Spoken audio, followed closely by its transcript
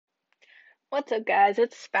What's up, guys?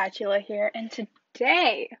 It's Spatula here, and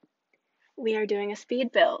today we are doing a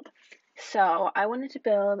speed build. So I wanted to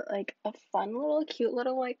build like a fun little, cute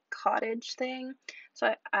little like cottage thing.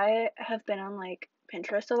 So I have been on like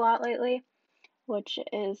Pinterest a lot lately, which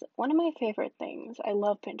is one of my favorite things. I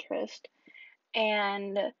love Pinterest,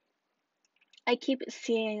 and I keep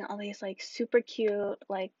seeing all these like super cute,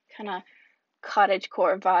 like kind of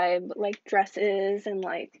cottagecore vibe, like dresses and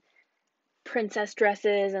like princess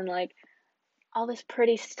dresses and like all this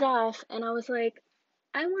pretty stuff, and I was like,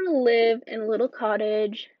 I want to live in a little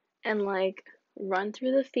cottage and like run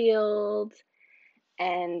through the fields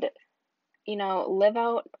and live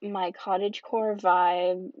out my cottagecore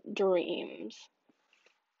vibe dreams.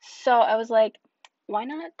 So I was like, why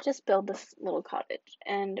not just build this little cottage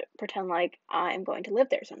and pretend like I'm going to live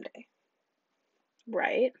there someday,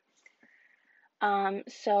 right?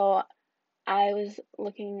 So I was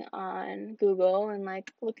looking on Google and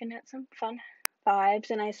like looking at some fun vibes,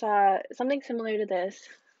 and I saw something similar to this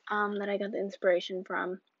that I got the inspiration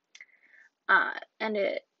from. And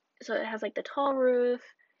it has like the tall roof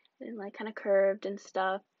and like kind of curved and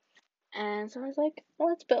stuff. And so I was like, well,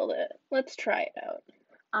 let's build it. Let's try it out.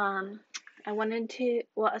 Um, I wanted to,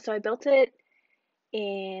 well, so I built it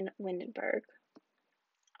in Windenburg,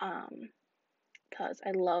 um, because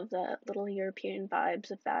I love the little European vibes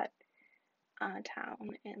of that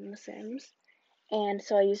town in The Sims. And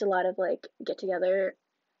so I use a lot of like get together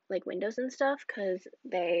like windows and stuff because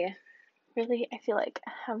they really, I feel like,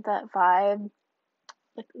 have that vibe,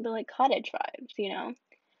 like the like cottage vibes.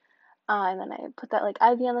 And then I put that like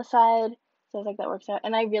ivy on the side, so I was like that works out.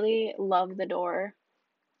 And I really love the door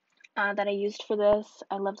that I used for this.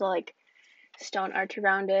 I love the like stone arch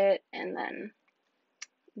around it, and then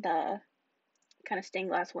the kind of stained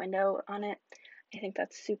glass window on it. I think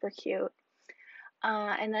that's super cute.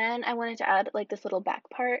 And then I wanted to add like this little back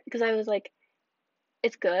part because I was like,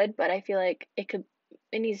 it's good, but I feel like it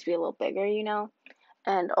needs to be a little bigger.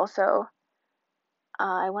 And also,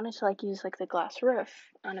 I wanted to like use like the glass roof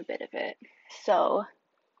on a bit of it. So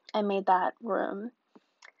I made that room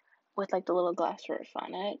with like the little glass roof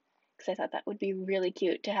on it because I thought that would be really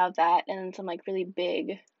cute to have that and some like really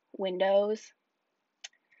big windows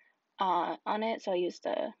on it. So I used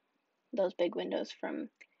those big windows from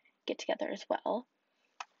Get Together as well.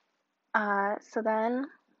 So then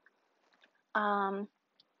um,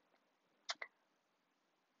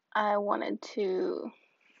 I wanted to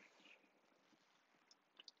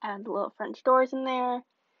add the little French doors in there.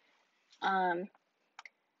 Um,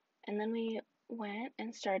 and then we went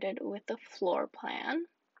and started with the floor plan.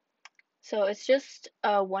 So it's just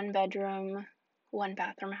a one bedroom, one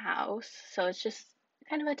bathroom house. So it's just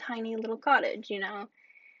kind of a tiny little cottage.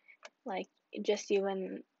 Like just you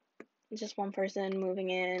and just one person moving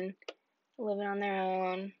in, living on their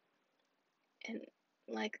own, and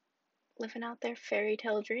like living out their fairy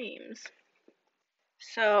tale dreams.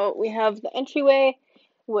 So we have the entryway,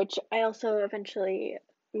 which I also eventually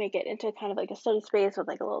make it into kind of like a study space with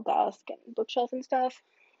like a little desk and bookshelf and stuff.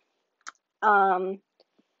 Um,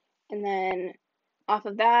 and then off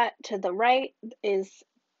of that to the right is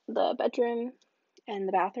the bedroom and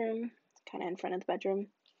the bathroom, kind of in front of the bedroom.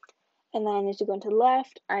 And then as you go into the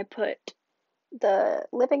left, I put the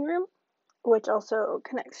living room, which also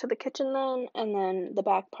connects to the kitchen then, and then the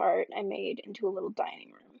back part I made into a little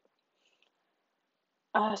dining room.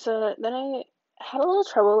 So then I had a little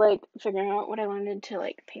trouble like figuring out what I wanted to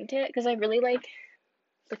like paint it because I really like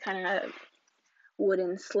the kind of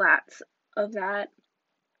wooden slats of that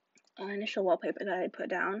initial wallpaper that I put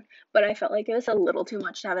down, but I felt like it was a little too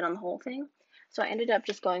much to have it on the whole thing. So I ended up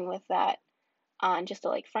just going with that on just the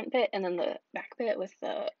like front bit and then the back bit with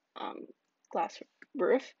the glass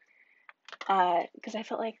roof. Because I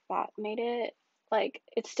felt like that made it like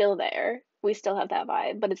it's still there. We still have that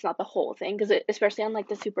vibe, but it's not the whole thing. Because especially on like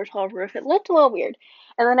the super tall roof, it looked a little weird.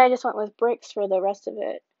 And then I just went with bricks for the rest of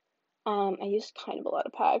it. I used kind of a lot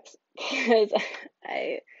of packs because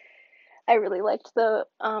I I really liked the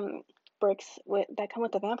bricks that come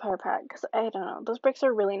with the vampire pack because I don't know, those bricks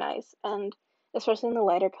are really nice, and especially in the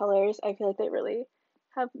lighter colors, I feel like they really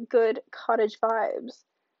have good cottage vibes.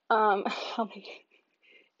 How many?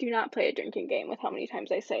 Do not play a drinking game with how many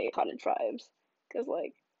times I say cottage vibes, because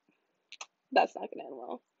like that's not gonna end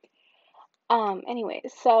well.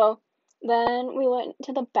 Anyways, so then we went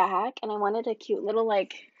to the back, and I wanted a cute little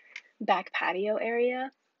like back patio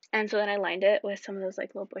area, and so then I lined it with some of those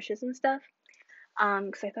like little bushes and stuff.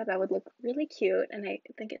 Because I thought that would look really cute, and I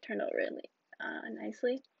think it turned out really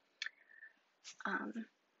nicely. Um,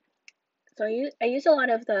 so I use a lot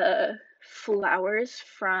of the flowers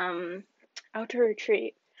from Outdoor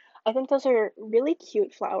Retreat. I think those are really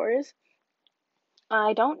cute flowers.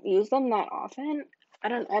 I don't use them that often. I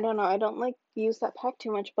don't know. I don't like use that pack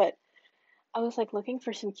too much, but I was like looking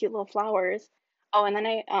for some cute little flowers. Oh, and then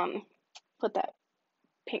I put that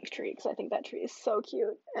pink tree because I think that tree is so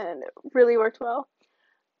cute and it really worked well.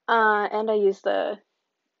 And I used the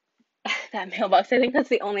that mailbox. I think that's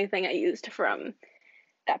the only thing I used from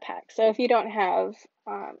that pack. So if you don't have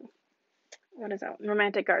what is that?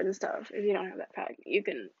 Romantic garden stuff. If you don't have that pack, you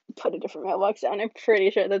can put a different mailbox down. I'm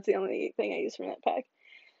pretty sure that's the only thing I use from that pack.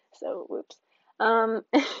 So whoops. Um,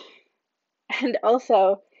 and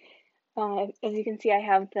also, as you can see, I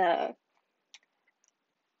have the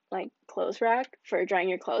like clothes rack for drying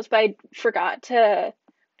your clothes, but I forgot to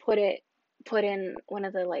put it put in one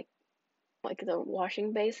of the like the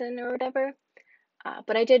washing basin or whatever.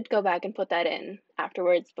 But I did go back and put that in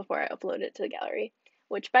afterwards before I uploaded it to the gallery.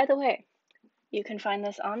 Which, by the way, you can find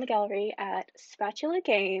this on the gallery at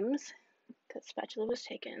Spatulagames because Spatula was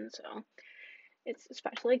taken, so it's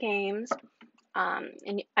Spatulagames.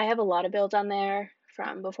 And I have a lot of builds on there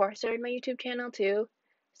from before I started my YouTube channel too,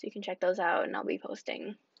 so you can check those out, and I'll be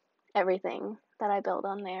posting everything that I build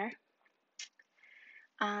on there.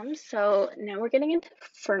 So now we're getting into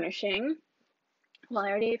furnishing. Well, I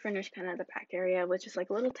already furnished kind of the back area with just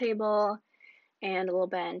like a little table and a little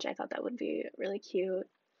bench. I thought that would be really cute.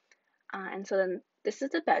 And so then this is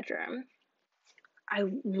the bedroom. I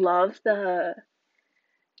love the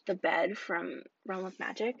bed from Realm of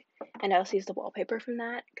Magic, and I also use the wallpaper from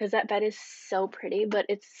that because that bed is so pretty, but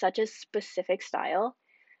it's such a specific style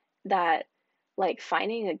that like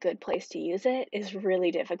finding a good place to use it is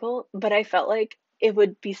really difficult. But I felt like it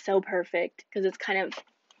would be so perfect because it's kind of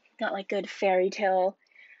got like good fairy tale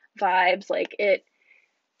vibes. Like it,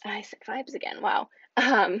 I said vibes again. Wow.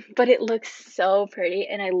 But it looks so pretty,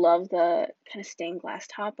 and I love the kind of stained glass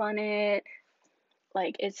top on it.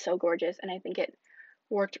 Like it's so gorgeous, and I think it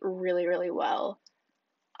worked really, really well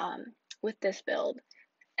um, with this build.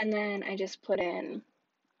 And then I just put in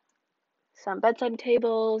some bedside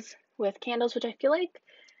tables with candles, which I feel like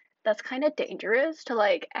that's kind of dangerous to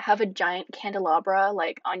like have a giant candelabra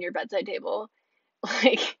like on your bedside table.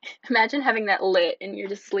 Like imagine having that lit and you're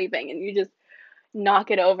just sleeping and you just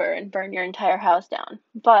knock it over and burn your entire house down.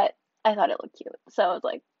 But I thought it looked cute, so I was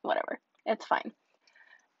like, whatever, it's fine.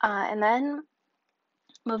 And then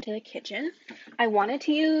moved to the kitchen. I wanted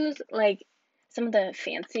to use like some of the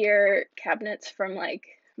fancier cabinets from like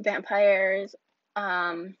vampires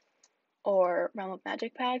um, or Realm of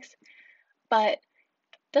Magic packs, but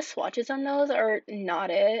the swatches on those are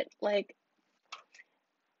not it. Like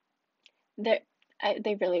they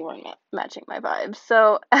really weren't matching my vibes.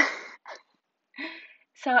 So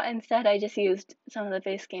so instead I just used some of the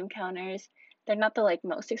base game counters. They're not the like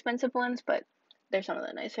most expensive ones, but they're some of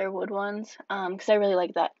the nicer wood ones. Because I really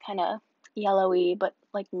like that kind of yellowy but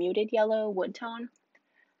like muted yellow wood tone.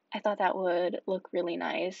 I thought that would look really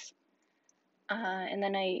nice. And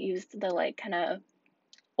then I used the like kind of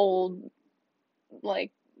old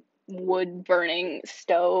like wood burning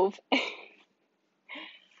stove,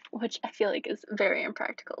 which I feel like is very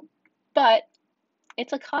impractical. But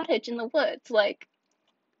it's a cottage in the woods. Like,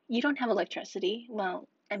 you don't have electricity. Well,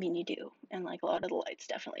 I mean, you do. And like a lot of the lights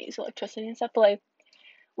definitely use electricity and stuff, but like,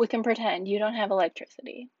 we can pretend you don't have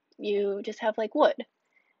electricity. You just have like wood.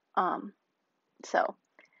 Um, so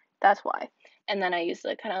that's why. And then I use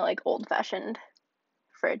the kind of like old fashioned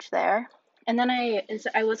fridge there. And then I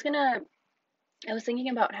was thinking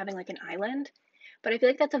about having like an island, but I feel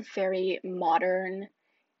like that's a very modern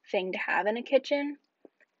thing to have in a kitchen.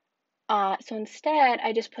 So instead,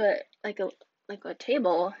 I just put like a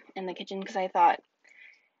table in the kitchen because I thought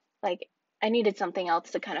like I needed something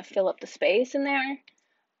else to kind of fill up the space in there.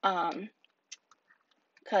 Um,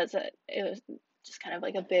 because it was just kind of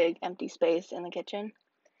like a big empty space in the kitchen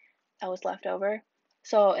that was left over.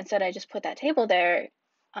 So instead, I just put that table there.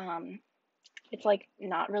 Um, it's like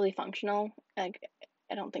not really functional. Like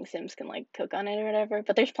I don't think Sims can like cook on it or whatever,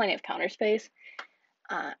 but there's plenty of counter space.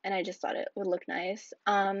 And I just thought it would look nice.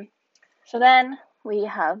 So then we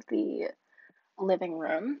have the living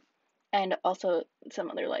room and also some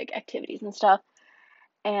other like activities and stuff.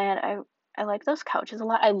 And I like those couches a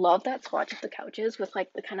lot. I love that swatch of the couches with like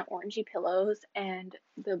the kind of orangey pillows and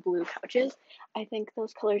the blue couches. I think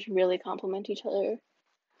those colors really complement each other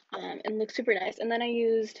and look super nice. And then I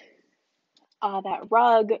used that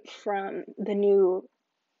rug from the new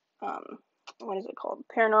um, what is it called?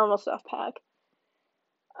 Paranormal Stuff pack.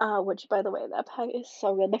 Which, by the way, that pack is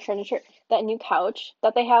so good. The furniture, that new couch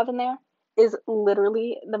that they have in there is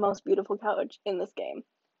literally the most beautiful couch in this game.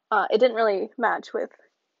 It didn't really match with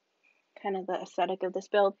kind of the aesthetic of this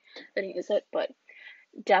build. I didn't use it, but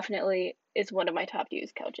definitely is one of my top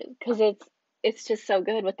used couches because it's just so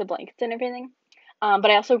good with the blankets and everything.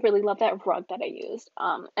 But I also really love that rug that I used.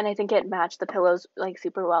 And I think it matched the pillows like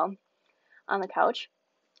super well on the couch.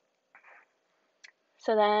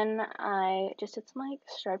 So then I just did some like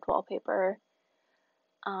striped wallpaper,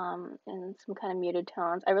 and some kind of muted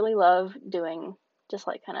tones. I really love doing just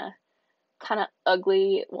like kind of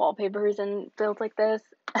ugly wallpapers and builds like this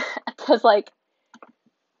because like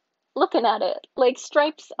looking at it, like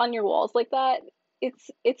stripes on your walls like that,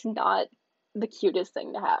 it's not the cutest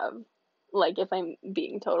thing to have. Like if I'm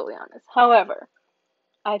being totally honest. However,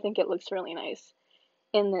 I think it looks really nice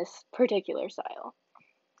in this particular style.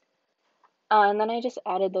 And then I just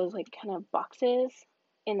added those like kind of boxes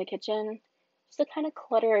in the kitchen just to kind of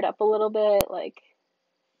clutter it up a little bit, like,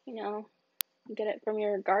 you know, get it from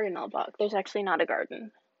your garden all box. There's actually not a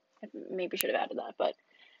garden. I maybe should have added that, but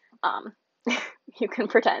um you can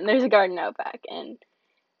pretend there's a garden out back, and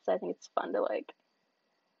so I think it's fun to like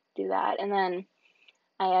do that. And then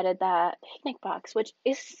I added that picnic box, which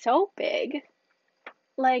is so big.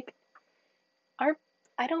 Like our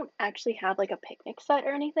I don't actually have like a picnic set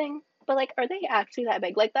or anything, but like are they actually that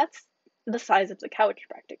big? Like that's the size of the couch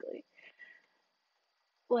practically.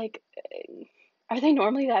 Like are they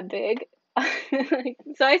normally that big? Like,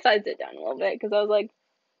 so I sized it down a little bit because I was like,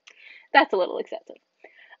 that's a little excessive.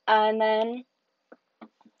 And then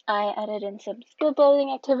I added in some skill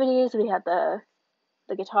building activities. We had the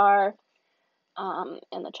guitar,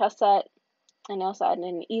 and the chess set. And I also added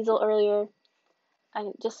an easel earlier.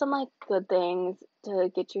 And just some like good things to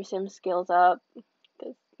get your sim skills up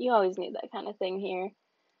because you always need that kind of thing here.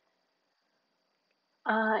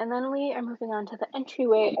 And then we are moving on to the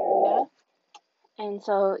entryway area. And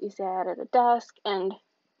so you see I added a desk and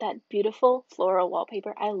that beautiful floral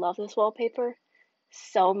wallpaper. I love this wallpaper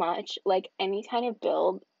so much. Like any kind of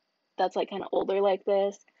build that's like kind of older like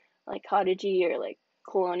this, like cottagey or like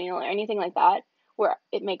colonial or anything like that, where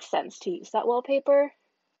it makes sense to use that wallpaper,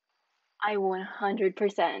 I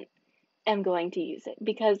 100% am going to use it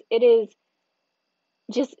because it is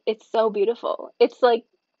just, it's so beautiful. It's like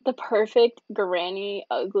the perfect granny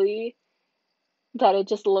ugly that it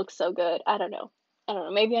just looks so good. I don't know. I don't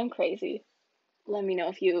know. Maybe I'm crazy. Let me know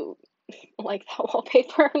if you like that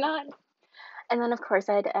wallpaper or not. And then, of course,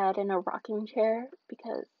 I had to add in a rocking chair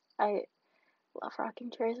because I love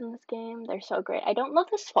rocking chairs in this game. They're so great. I don't love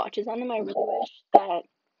the swatches on them. I really wish that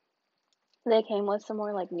they came with some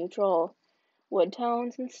more like neutral wood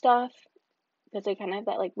tones and stuff because they kind of have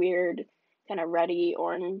that like weird kind of reddy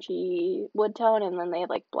orangey wood tone, and then they have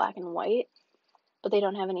like black and white, but they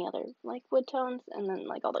don't have any other like wood tones and then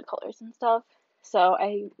like all the colors and stuff. So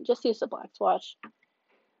I just used a black swatch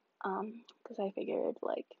because I figured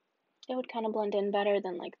like it would kind of blend in better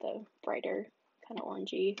than like the brighter kind of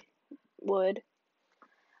orangey wood.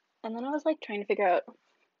 And then I was like trying to figure out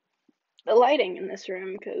the lighting in this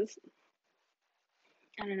room because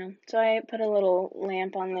I don't know. So I put a little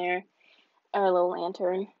lamp on there, or a little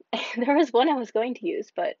lantern. There was one I was going to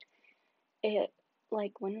use, but it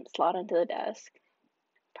like wouldn't slot onto the desk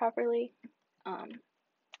properly.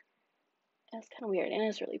 It was kind of weird, and it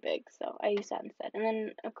was really big, so I used that instead. And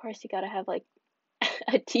then of course you gotta have like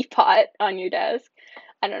a teapot on your desk.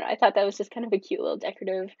 I don't know. I thought that was just kind of a cute little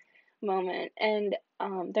decorative moment, and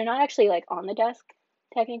they're not actually like on the desk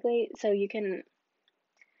technically, so you can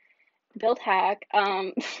build hack.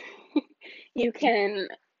 You can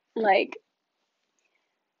like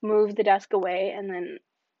move the desk away and then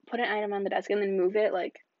put an item on the desk and then move it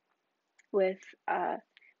like with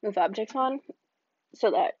move objects on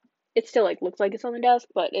so that it still like looks like it's on the desk,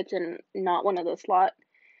 but it's in not one of the slot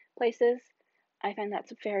places. I find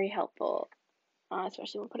that's very helpful,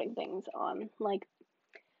 especially when putting things on like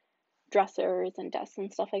dressers and desks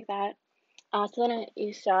and stuff like that. So then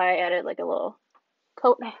I added like a little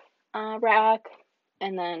coat rack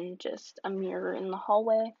and then just a mirror in the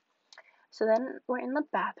hallway. So then we're in the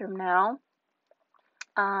bathroom now.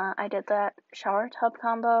 I did that shower tub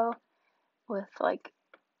combo with like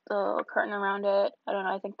the curtain around it. I don't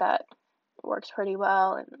know, I think that works pretty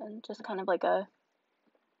well, and just kind of like a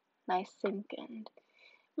nice sink and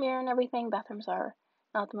mirror and everything. Bathrooms are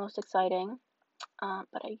not the most exciting,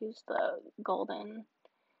 but I used the golden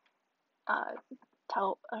uh,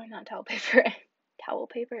 towel, or not towel paper, towel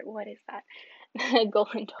paper, what is that?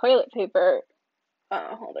 Golden toilet paper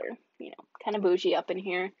holder, kind of bougie up in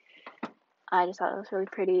here. I just thought it was really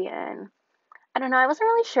pretty, and I don't know, I wasn't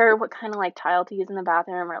really sure what kind of like tile to use in the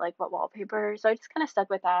bathroom or like what wallpaper, so I just kind of stuck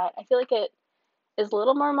with that. I feel like it is a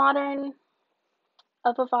little more modern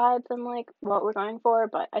of a vibe than like what we're going for,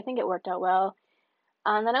 but I think it worked out well.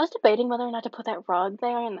 And then I was debating whether or not to put that rug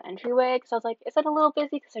there in the entryway because I was like, is it a little busy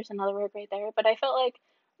because there's another rug right there? But I felt like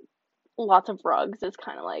lots of rugs is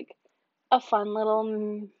kind of like a fun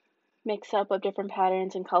little mix up of different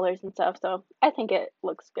patterns and colors and stuff. So I think it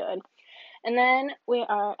looks good. And then we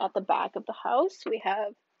are at the back of the house. We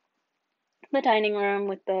have the dining room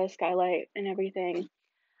with the skylight and everything.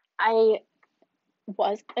 I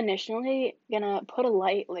was initially gonna put a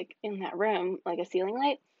light like in that room, like a ceiling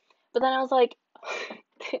light, but then I was like,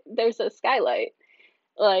 there's a skylight.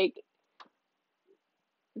 Like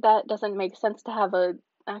that doesn't make sense to have a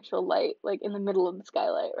actual light like in the middle of the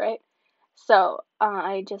skylight, right? So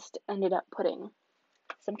I just ended up putting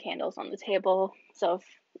some candles on the table. So if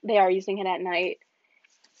they are using it at night,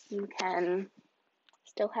 you can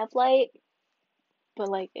still have light, but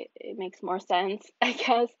like it makes more sense, I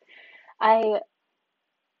guess. I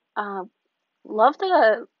uh, love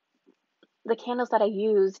the candles that I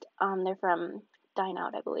used. They're from Dine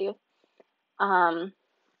Out, I believe. Um,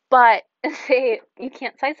 but they you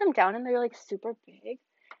can't size them down, and they're like super big.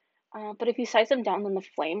 But if you size them down, then the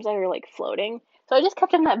flames are like floating. So I just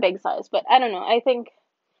kept them that big size. But I don't know. I think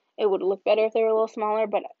it would look better if they were a little smaller.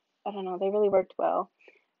 But I don't know. They really worked well,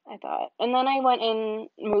 I thought. And then I went and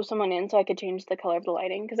moved someone in so I could change the color of the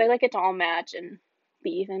lighting because I like it to all match and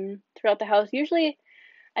be even throughout the house. Usually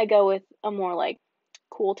I go with a more like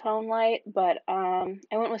cool tone light, but I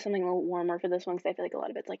went with something a little warmer for this one because I feel like a lot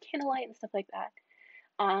of it's like candlelight and stuff like that.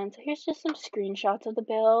 So here's just some screenshots of the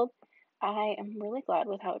build. I am really glad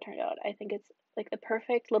with how it turned out. I think it's like the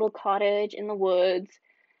perfect little cottage in the woods.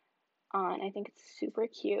 And I think it's super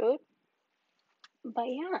cute. But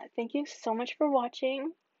yeah, thank you so much for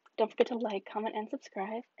watching. Don't forget to like, comment, and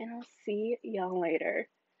subscribe, and I'll see y'all later.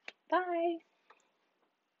 Bye!